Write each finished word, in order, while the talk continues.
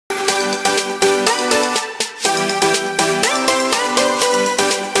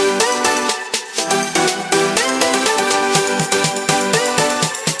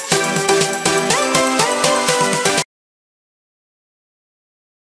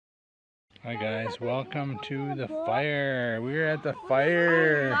Hi guys, welcome to the fire. We're at the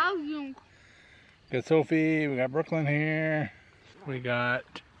fire. Got Sophie, we got Brooklyn here. We got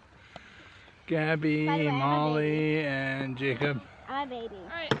Gabby, Molly, and Jacob. I'm a baby.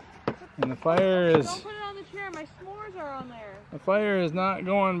 Alright. And the fire is... Don't put it on the chair, my s'mores are on there. The fire is not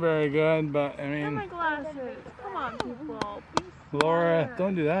going very good, but I mean... my glasses. Come on, people. Laura,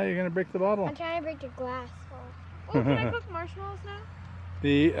 don't do that, you're going to break the bottle. I'm trying to break the glass. Oh, can I cook marshmallows now?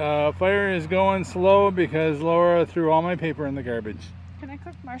 The fire is going slow because Laura threw all my paper in the garbage. Can I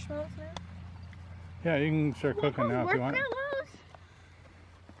cook marshmallows now? Yeah, you can start cooking now if you want.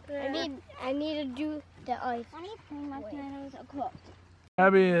 I need to do the ice. Marshmallows are cooked.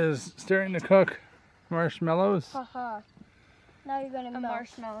 Abby is starting to cook marshmallows. Haha. Now you're gonna make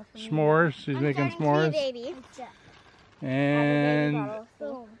marshmallow. S'mores. She's making s'mores. Baby. And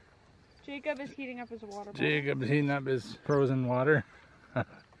Jacob is heating up his water bottle. Jacob is heating up his frozen water.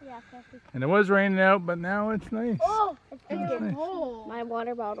 Yeah, And it was raining out, but now it's nice. oh, it's nice. cold. My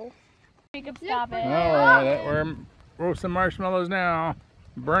water bottle. Jacob, stop it. Alright, we're roasting marshmallows now.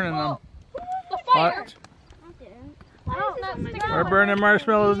 Burning them. The fire! Hot. Oh, We're burning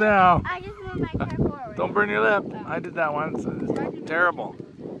marshmallows now. I just moved my car forward. Don't burn your lip. I did that once. It's terrible. I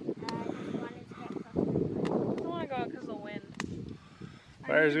don't want to go out because of the wind.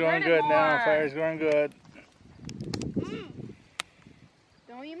 Fire's going good now. Fire's going good.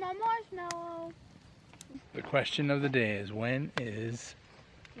 Don't eat my marshmallow. The question of the day is when is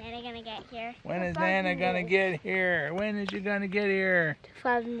Nana gonna get here? When is Nana gonna get here? When is she gonna get here?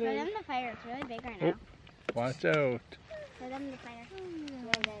 5 minutes. For them, the fire is really big right now. Watch out. For them, the fire.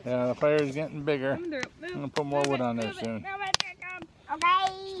 Yeah, the fire is getting bigger. I'm gonna put more wood on there soon.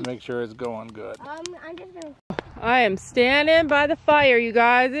 Okay. Just to make sure it's going good. I'm just gonna. I am standing by the fire, you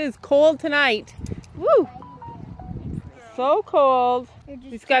guys. It is cold tonight. Woo! So cold.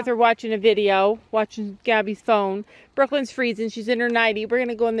 These guys are watching a video, watching Gabby's phone. Brooklyn's freezing. She's in her nightie. We're going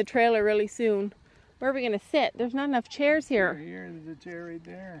to go in the trailer really soon. Where are we going to sit? There's not enough chairs here. There's a chair right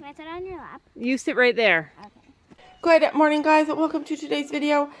there. Can I sit on your lap? You sit right there. Okay. Good morning, guys. Welcome to today's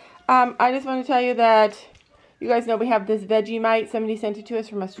video. I just want to tell you that you guys know we have this Vegemite. Somebody sent it to us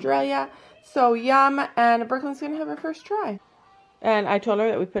from Australia. So yum. And Brooklyn's going to have her first try. And I told her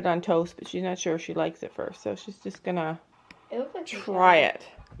that we put it on toast, but she's not sure if she likes it first. So she's just going to try it.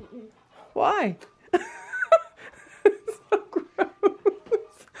 Why? It's so gross.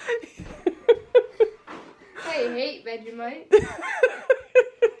 I hate Vegemite.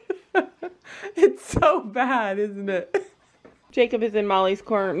 It's so bad, isn't it? Jacob is in Molly's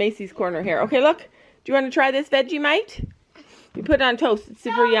corner, Macy's corner here. Okay, look. Do you want to try this Vegemite? You put it on toast. It's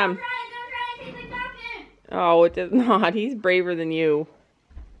super yum. Oh, it does not. He's braver than you.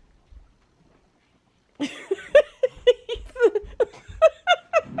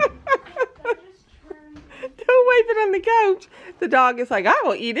 Don't wipe it on the couch. The dog is like, I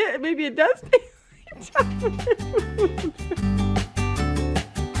will eat it. Maybe it does taste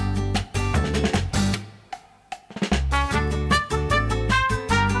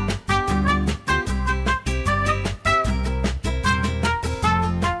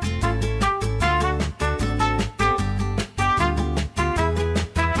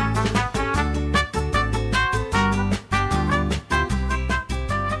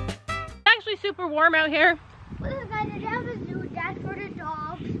like super warm out here. Look, guys, I have a zoo. That's for the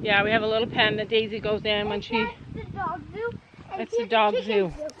dogs. Yeah, we have a little pen that Daisy goes in when she... That's the dog zoo. That's the dog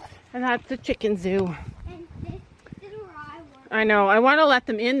zoo. And that's the chicken zoo. And this is where I want. I know. I want to let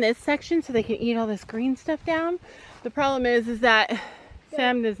them in this section so they can eat all this green stuff down. The problem is that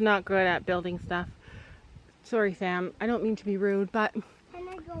Sam is not good at building stuff. Sorry, Sam. I don't mean to be rude, but Can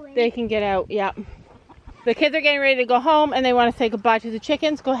I go in? they can get out. Yeah. The kids are getting ready to go home and they want to say goodbye to the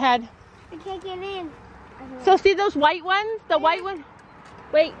chickens. Go ahead. I can't get in. So see those white ones? The white one?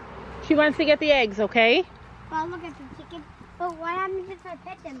 Wait. She wants to get the eggs, okay? Well, look at the chicken. But what happens if I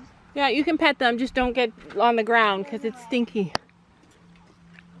pet them? Yeah, you can pet them. Just don't get on the ground because it's stinky.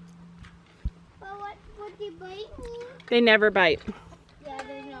 But what would they bite me? They never bite. Yeah,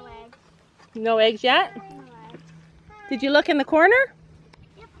 there's no eggs. No eggs yet? No eggs. Did you look in the corner?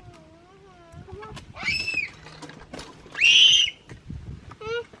 Yep. Come on.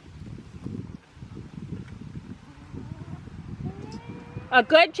 A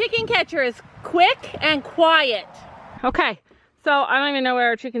good chicken catcher is quick and quiet. Okay, so I don't even know what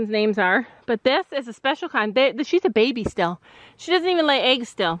our chickens' names are, but this is a special kind. She's a baby still. She doesn't even lay eggs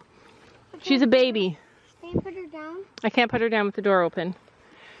still. She's a baby. Can you put her down? I can't put her down with the door open.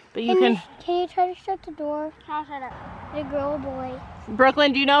 But you can... Can you try to shut the door? I'll shut it. A girl or boy?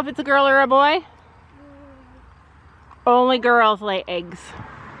 Brooklyn, do you know if it's a girl or a boy? Only girls lay eggs.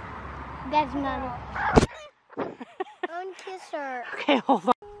 That's not. Don't kiss her. Okay, hold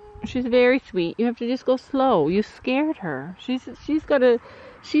on. She's very sweet. You have to just go slow. You scared her. She's an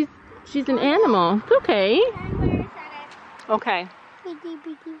animal. It's okay. Okay.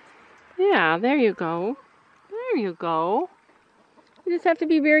 Yeah, there you go. There you go. You just have to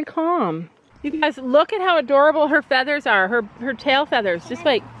be very calm. You guys, look at how adorable her feathers are. Her tail feathers. Just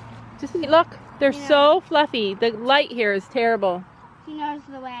look. They're so fluffy. The light here is terrible. She knows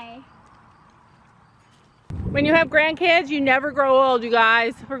the way. When you have grandkids, you never grow old, you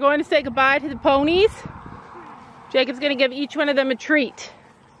guys. We're going to say goodbye to the ponies. Jacob's going to give each one of them a treat.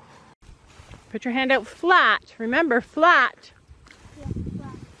 Put your hand out flat. Remember, flat. Yeah,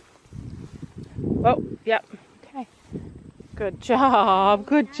 Oh, yep. Okay. Good job.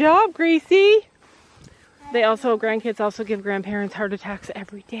 Good job, Gracie. Grandkids also give grandparents heart attacks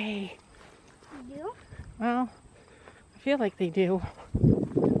every day. You do? Well, I feel like they do.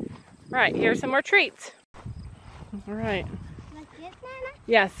 Right, here's some more treats. All right. Like this, Nana?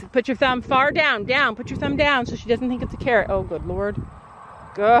 Yes, put your thumb far down. Put your thumb down so she doesn't think it's a carrot. Oh, good Lord.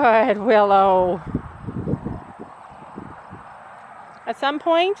 Good, Willow. At some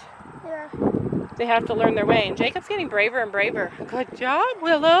point, Yeah. they have to learn their way. And Jacob's getting braver and braver. Good job,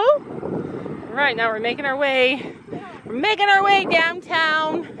 Willow. All right, now we're making our way. We're making our way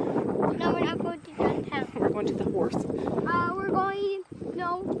downtown. No, we're not going to downtown. We're going to the horse. We're going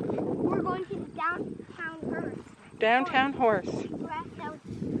to downtown first. Downtown horse. Right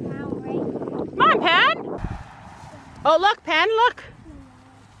downtown, right? Come on, Pan. Oh, look, Pan, look.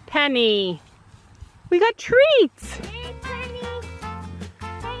 Penny. We got treats. Hey, Penny.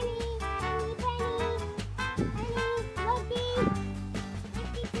 Penny.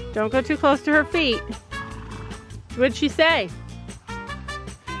 Don't go too close to her feet. What'd she say?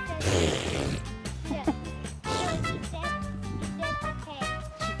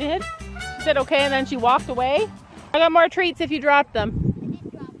 She did? She said okay, and then she walked away? I got more treats if you drop them. I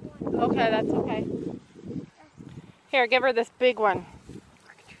did drop one. Okay, that's okay. Here, give her this big one.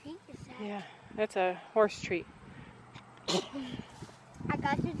 What treat is that? Yeah, that's a horse treat. I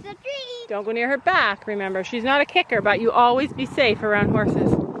got you the treat. Don't go near her back, remember. She's not a kicker, but you always be safe around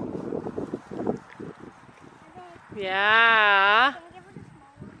horses. Yeah. Can I give her the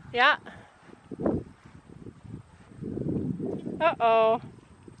small one? Yeah. Uh-oh.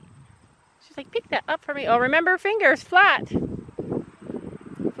 She's like, pick that up for me. Oh, remember, fingers flat.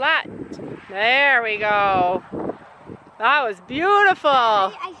 Flat. There we go. That was beautiful.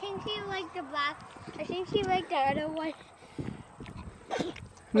 I think she liked the black. I think she liked the other one.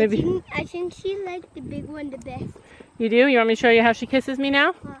 Maybe. I think she liked the big one the best. You do? You want me to show you how she kisses me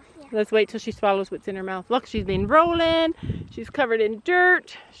now? Yeah. Let's wait till she swallows what's in her mouth. Look, she's been rolling. She's covered in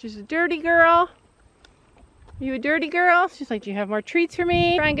dirt. She's a dirty girl. You a dirty girl? She's like, do you have more treats for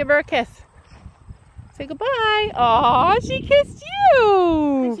me? Try and give her a kiss. Say goodbye. Aw, she kissed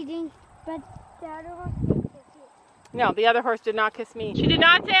you. But she didn't. But the other one didn't kiss you. No, the other horse did not kiss me. She did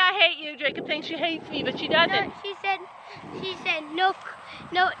not say I hate you. Jacob thinks she hates me, but she doesn't. No, she said no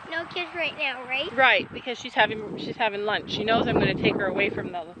kiss right now, right? Right, because she's having lunch. She knows I'm going to take her away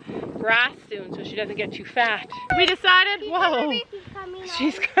from the grass soon, so she doesn't get too fat. We decided. Whoa,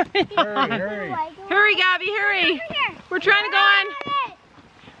 she's coming on. Hurry. Hurry, Gabby, hurry. We're trying to go on.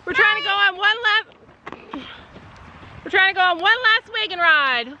 We're trying to go on one last. We're trying to go on one last wagon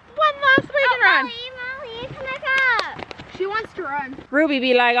ride. One last wagon ride. Molly, come back up. She wants to run. Ruby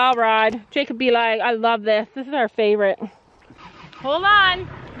be like, I'll ride. Jacob be like, I love this. This is our favorite. Hold on.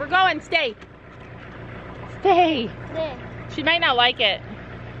 We're going. Stay. Stay. There. She might not like it.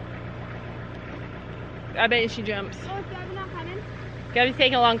 I bet she jumps. Oh, is Gabby not coming? Gabby's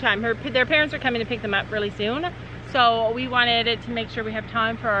taking a long time. Their parents are coming to pick them up really soon. So we wanted it to make sure we have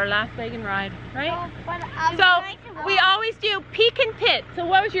time for our last wagon ride, right? Oh, but So we always do peek and pit. So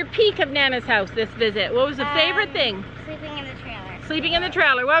what was your peek of Nana's house this visit? What was the favorite thing? Sleeping in the trailer. Sleeping in the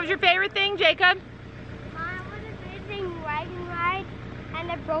trailer. What was your favorite thing, Jacob? Mine was a favorite thing, riding ride and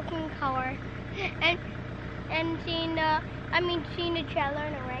a broken car. And seeing the trailer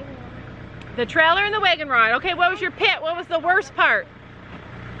and a wagon ride. The trailer and the wagon ride. Okay, what was your pit? What was the worst part?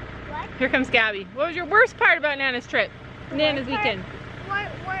 What? Here comes Gabby. What was your worst part about Nana's trip? Nana's weekend?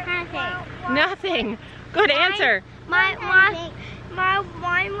 Nothing. Good answer. Mine was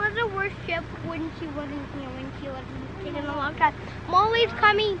the worst trip when she wasn't taking a long time. Molly's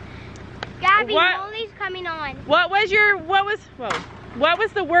coming. Gabby, What? Molly's coming on. What was the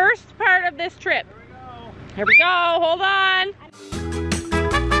worst part of this trip? Here we go. Hold on.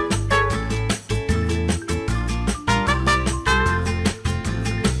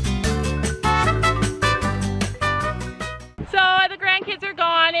 So the grandkids are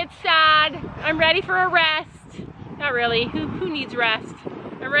gone. it's sad. I'm ready for a rest. Not really. Who needs rest?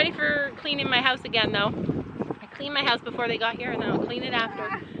 I'm ready for cleaning my house again though. I cleaned my house before they got here and then I'll clean it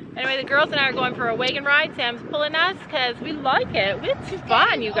after. Anyway, the girls and I are going for a wagon ride. Sam's pulling us because we like it. It's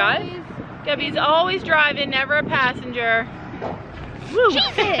fun, you guys. Gabby's always driving, never a passenger. Woo.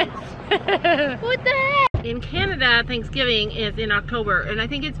 Jesus! What the heck? In Canada, Thanksgiving is in October, and I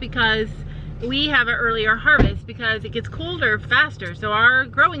think it's because we have an earlier harvest because it gets colder faster. So our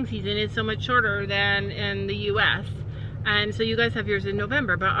growing season is so much shorter than in the US. And so you guys have yours in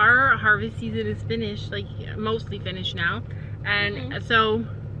November, but our harvest season is finished, like mostly finished now. And so,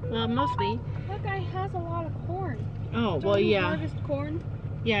 well, mostly. That guy has a lot of corn. Oh, Don't well, you yeah. harvest corn?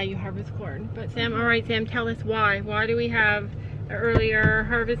 Yeah, you harvest corn. But Sam, all right, Sam, tell us why. Why do we have an earlier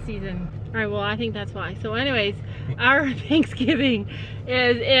harvest season? All right, well, I think that's why. So anyways, our Thanksgiving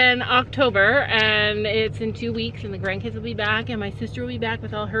is in October, and it's in 2 weeks, and the grandkids will be back, and my sister will be back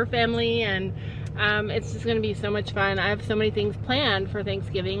with all her family, and it's just going to be so much fun. I have so many things planned for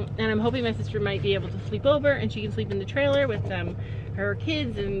Thanksgiving, and I'm hoping my sister might be able to sleep over, and she can sleep in the trailer with her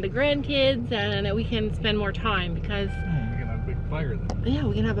kids and the grandkids, and we can spend more time because... Fire then. Yeah,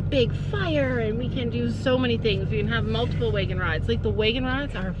 we can have a big fire and we can do so many things. We can have multiple wagon rides. Like the wagon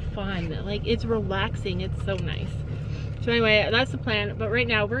rides are fun. Like it's relaxing. It's so nice. So anyway, that's the plan. But right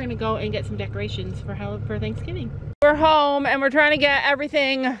now we're gonna go and get some decorations for Thanksgiving. We're home and we're trying to get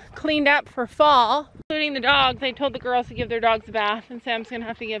everything cleaned up for fall, including the dogs. I told the girls to give their dogs a bath, and Sam's gonna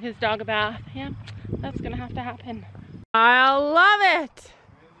have to give his dog a bath. Yeah, that's gonna have to happen. I love it.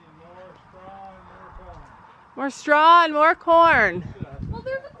 More straw and more corn. Well,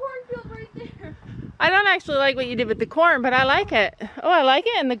 there's a cornfield right there. I don't actually like what you did with the corn, but I like it. Oh, I like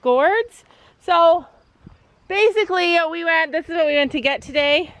it. And the gourds. So basically this is what we went to get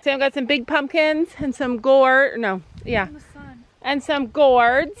today. Sam got some big pumpkins and some and some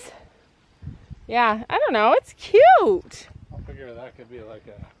gourds. Yeah, I don't know. It's cute. I figure that could be like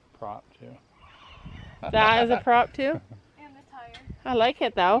a prop too. That is a prop too? And the tire. I like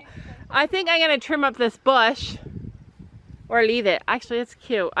it though. I think I'm gonna trim up this bush or leave it. Actually, it's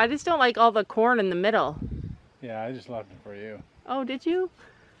cute. I just don't like all the corn in the middle. Yeah, I just left it for you. Oh, did you?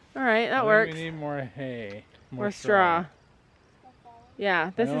 All right, that works. We need more hay. More straw.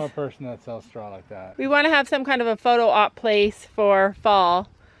 Yeah, I know a person that sells straw like that. We want to have some kind of a photo op place for fall,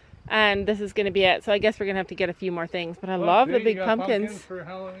 and this is going to be it. So I guess we're going to have to get a few more things, but I love the big pumpkins. For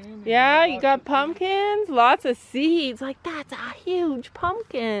Halloween. Yeah, you got pumpkins, lots of seeds. Like, that's a huge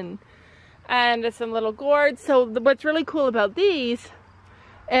pumpkin. And some little gourds. So what's really cool about these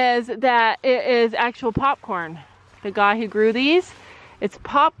is that it is actual popcorn. The guy who grew these, it's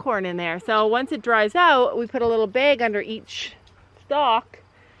popcorn in there. So once it dries out, we put a little bag under each stalk,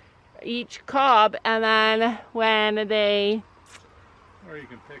 each cob, and then when they... Or you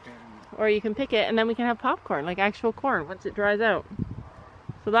can pick it. Or you can pick it, and then we can have popcorn, like actual corn, once it dries out.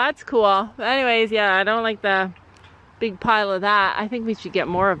 So that's cool. But anyways, yeah, I don't like the big pile of that. I think we should get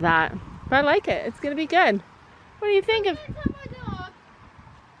more of that. But I like it. It's going to be good. What do you think of... She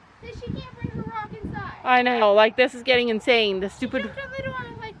can't bring her rock inside. I know, like this is getting insane. The stupid... She jumped over the door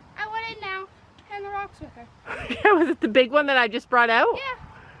and was like, I want it now. And the rock's with her. Yeah, was it the big one that I just brought out?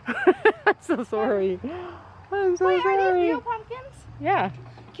 Yeah. I'm so sorry. I'm so Wait, sorry. are these real pumpkins? Yeah.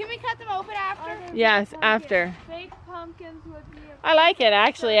 Can we cut them open after? Yes, after. Fake pumpkins would be a... I like it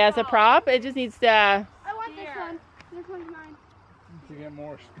actually as a prop. It just needs to... I want this one. This one's mine. To get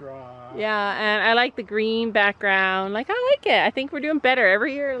more straw. Yeah, and I like the green background. Like, I like it. I think we're doing better.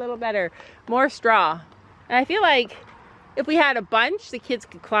 Every year a little better. More straw. And I feel like if we had a bunch, the kids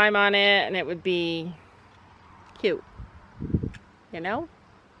could climb on it and it would be cute. You know?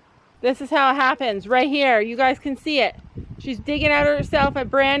 This is how it happens right here. You guys can see it. She's digging out herself a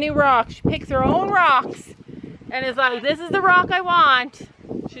brand new rock. She picks her own rocks and is like, this is the rock I want.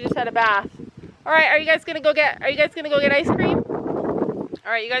 She just had a bath. All right, are you guys gonna go get ice cream?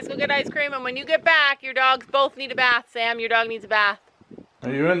 All right, you guys go get ice cream, and when you get back, your dogs both need a bath. Sam, your dog needs a bath.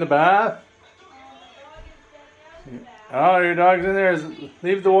 Are you in the bath? Oh, your dog's in there.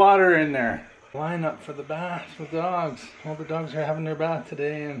 Leave the water in there. Line up for the bath with dogs. All the dogs are having their bath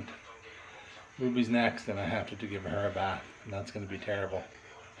today, and Ruby's next, and I have to give her a bath, and that's going to be terrible.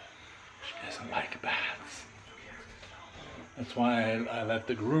 She doesn't like baths. That's why I let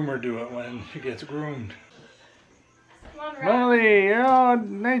the groomer do it when she gets groomed. Molly, you're all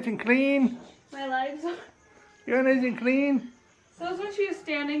nice and clean. My legs. You're nice and clean. So that's when she was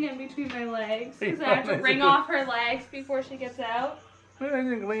standing in between my legs. Because I have to wring off her legs before she gets out. You're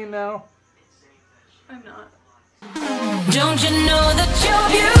nice and clean now. I'm not. Don't you know that you're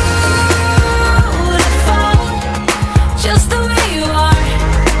beautiful?